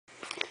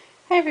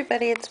Hi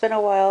everybody, it's been a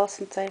while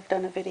since I've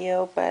done a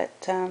video,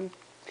 but I'm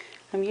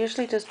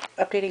usually just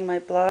updating my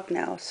blog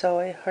now, so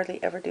I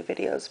hardly ever do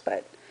videos,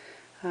 but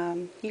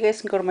you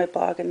guys can go to my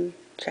blog and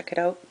check it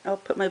out. I'll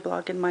put my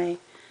blog in my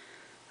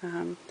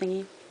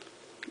thingy.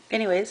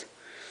 Anyways,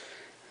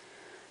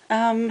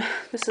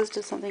 this is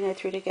just something I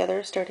threw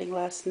together starting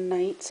last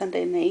night,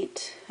 Sunday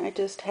night. I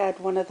just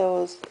had one of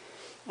those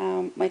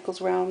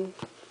Michael's round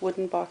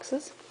wooden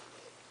boxes.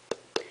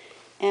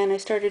 And I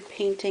started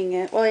painting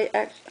it. Well,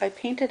 I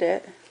painted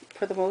it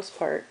for the most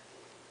part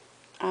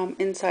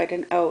inside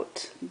and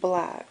out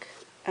black.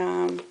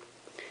 And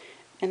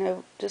I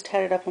just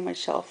had it up on my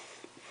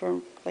shelf for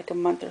like a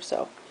month or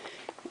so.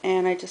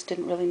 And I just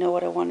didn't really know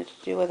what I wanted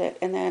to do with it.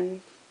 And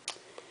then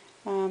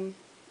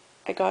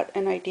I got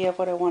an idea of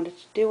what I wanted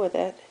to do with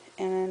it.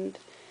 And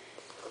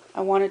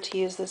I wanted to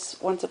use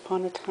this Once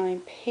Upon a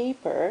Time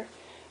paper,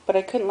 but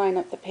I couldn't line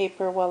up the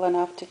paper well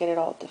enough to get it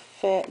all to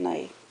fit. And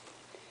I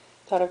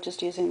thought of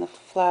just using the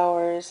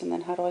flowers, and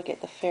then how do I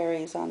get the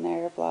fairies on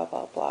there, blah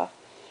blah blah.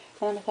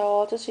 And then I thought,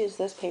 well, I'll just use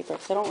this paper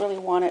because I don't really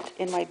want it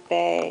in my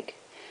bag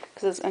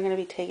because I'm going to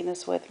be taking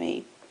this with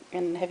me.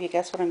 And have you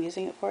guessed what I'm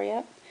using it for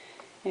yet?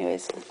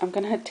 Anyways, I'm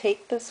going to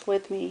take this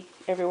with me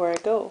everywhere I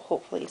go,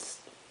 hopefully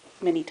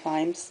many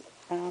times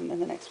in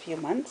the next few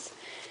months.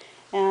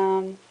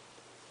 So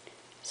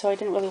I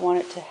didn't really want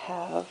it to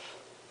have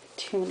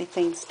too many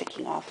things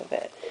sticking off of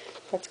it.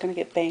 That's going to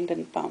get banged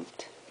and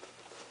bumped.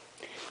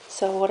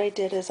 So what I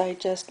did is I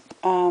just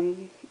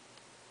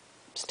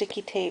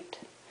sticky taped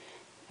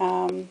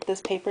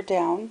this paper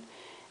down,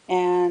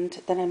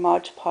 and then I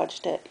Mod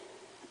Podged it,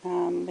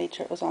 made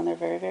sure it was on there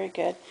very, very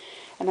good,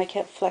 and I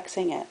kept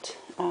flexing it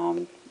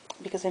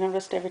because I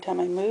noticed every time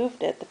I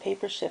moved it, the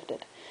paper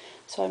shifted.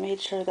 So I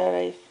made sure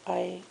that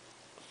I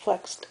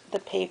flexed the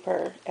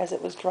paper as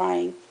it was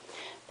drying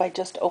by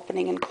just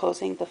opening and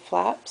closing the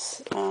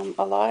flaps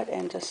a lot,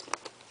 and just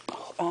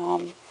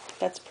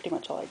that's pretty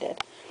much all I did.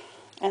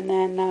 And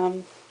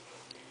then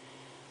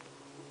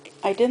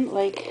I didn't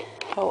like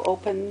how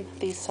open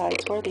these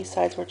sides were. These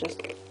sides were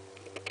just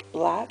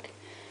black.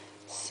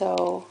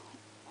 So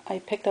I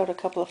picked out a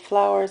couple of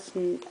flowers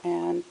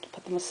and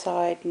put them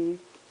aside, and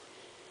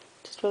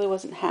just really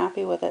wasn't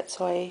happy with it.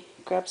 So I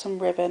grabbed some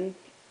ribbon,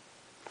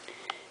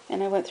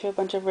 and I went through a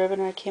bunch of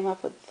ribbon, and I came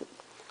up with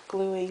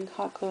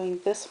hot gluing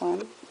this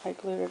one. I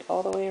glued it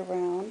all the way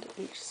around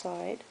each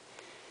side.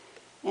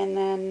 And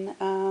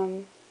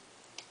then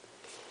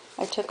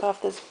I took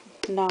off this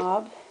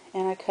knob,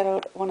 and I cut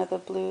out one of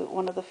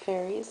the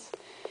fairies,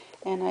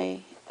 and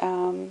I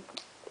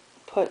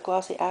put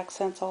glossy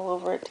accents all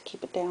over it to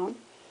keep it down.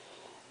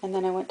 And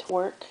then I went to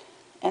work,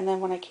 and then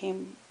when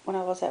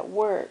I was at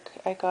work,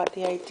 I got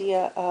the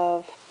idea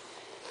of,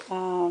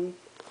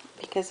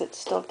 because it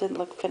still didn't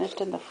look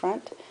finished in the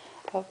front,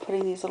 of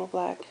putting these little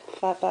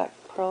flat black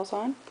pearls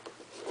on.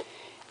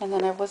 And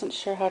then I wasn't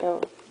sure how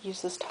to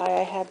use this tie.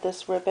 I had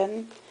this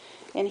ribbon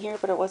in here,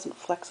 but it wasn't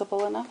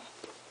flexible enough.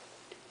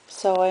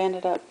 So I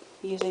ended up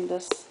using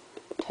this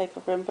type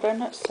of ribbon, but I'm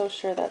not so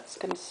sure that's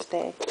going to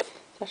stay.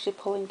 It's actually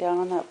pulling down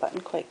on that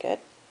button quite good,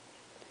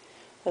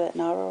 or that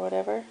knob or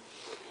whatever.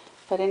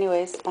 But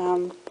anyways,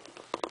 so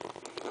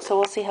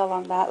we'll see how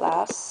long that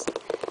lasts.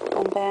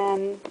 And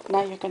then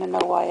now you're going to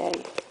know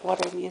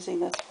what I'm using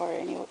this for.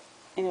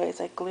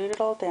 Anyways, I glued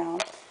it all down,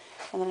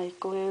 and then I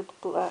glued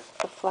the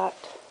flat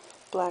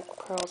black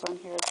pearls on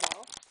here as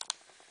well.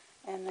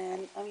 And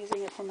then I'm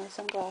using it for my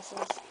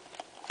sunglasses.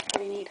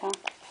 Pretty neat, huh?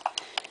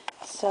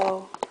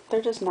 So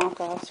they're just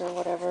knockoffs or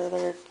whatever.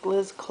 They're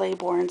Liz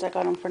Claborns. I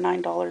got them for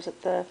 $9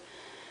 at the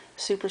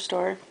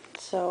Superstore.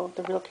 So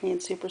the Real Canadian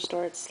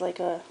Superstore. It's like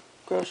a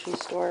grocery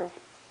store,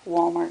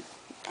 Walmart.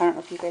 I don't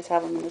know if you guys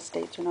have them in the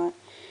States or not.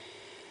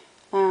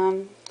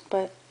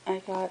 But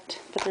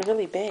they're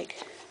really big.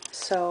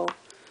 So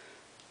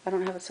I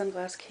don't have a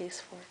sunglass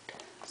case for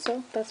it.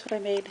 So that's what I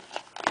made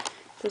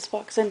this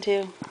box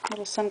into.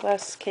 Little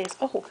sunglass case.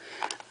 Oh,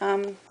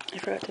 I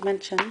forgot to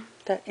mention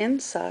that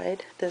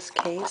inside this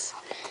case,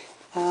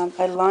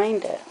 I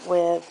lined it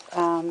with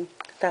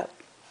that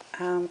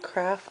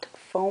craft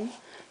foam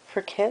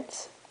for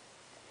kids.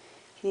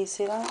 Can you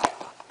see that?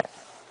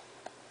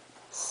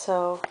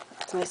 So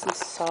it's nice and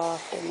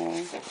soft in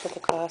there for the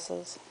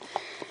glasses.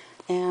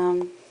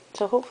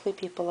 So hopefully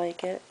people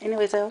like it.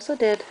 Anyways, I also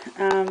did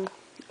a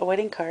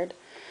wedding card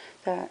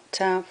that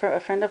for a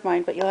friend of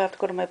mine, but you'll have to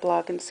go to my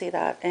blog and see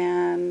that.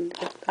 And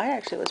I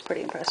actually was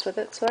pretty impressed with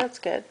it, so that's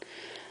good.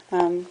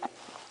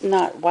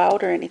 Not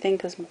wowed or anything,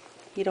 because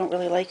you don't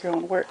really like your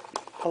own work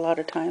a lot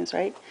of times,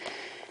 right?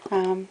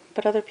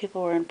 But other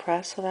people were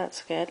impressed, so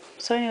that's good.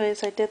 So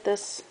anyways, I did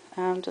this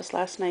just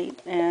last night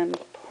and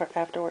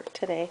after work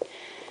today.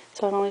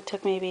 So it only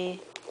took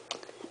maybe,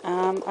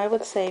 I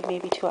would say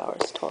maybe 2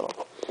 hours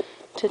total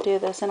to do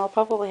this. And I'll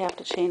probably have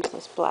to change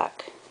this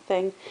black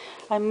thing.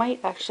 I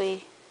might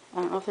actually,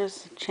 I don't know if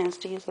there's a chance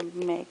to use a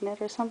magnet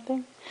or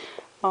something.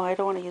 Oh, I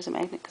don't want to use a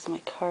magnet because of my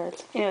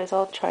cards. Anyways,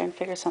 I'll try and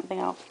figure something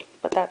out,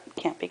 but that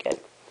can't be good.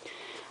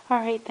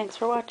 Alright, thanks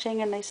for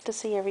watching, and nice to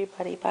see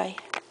everybody. Bye.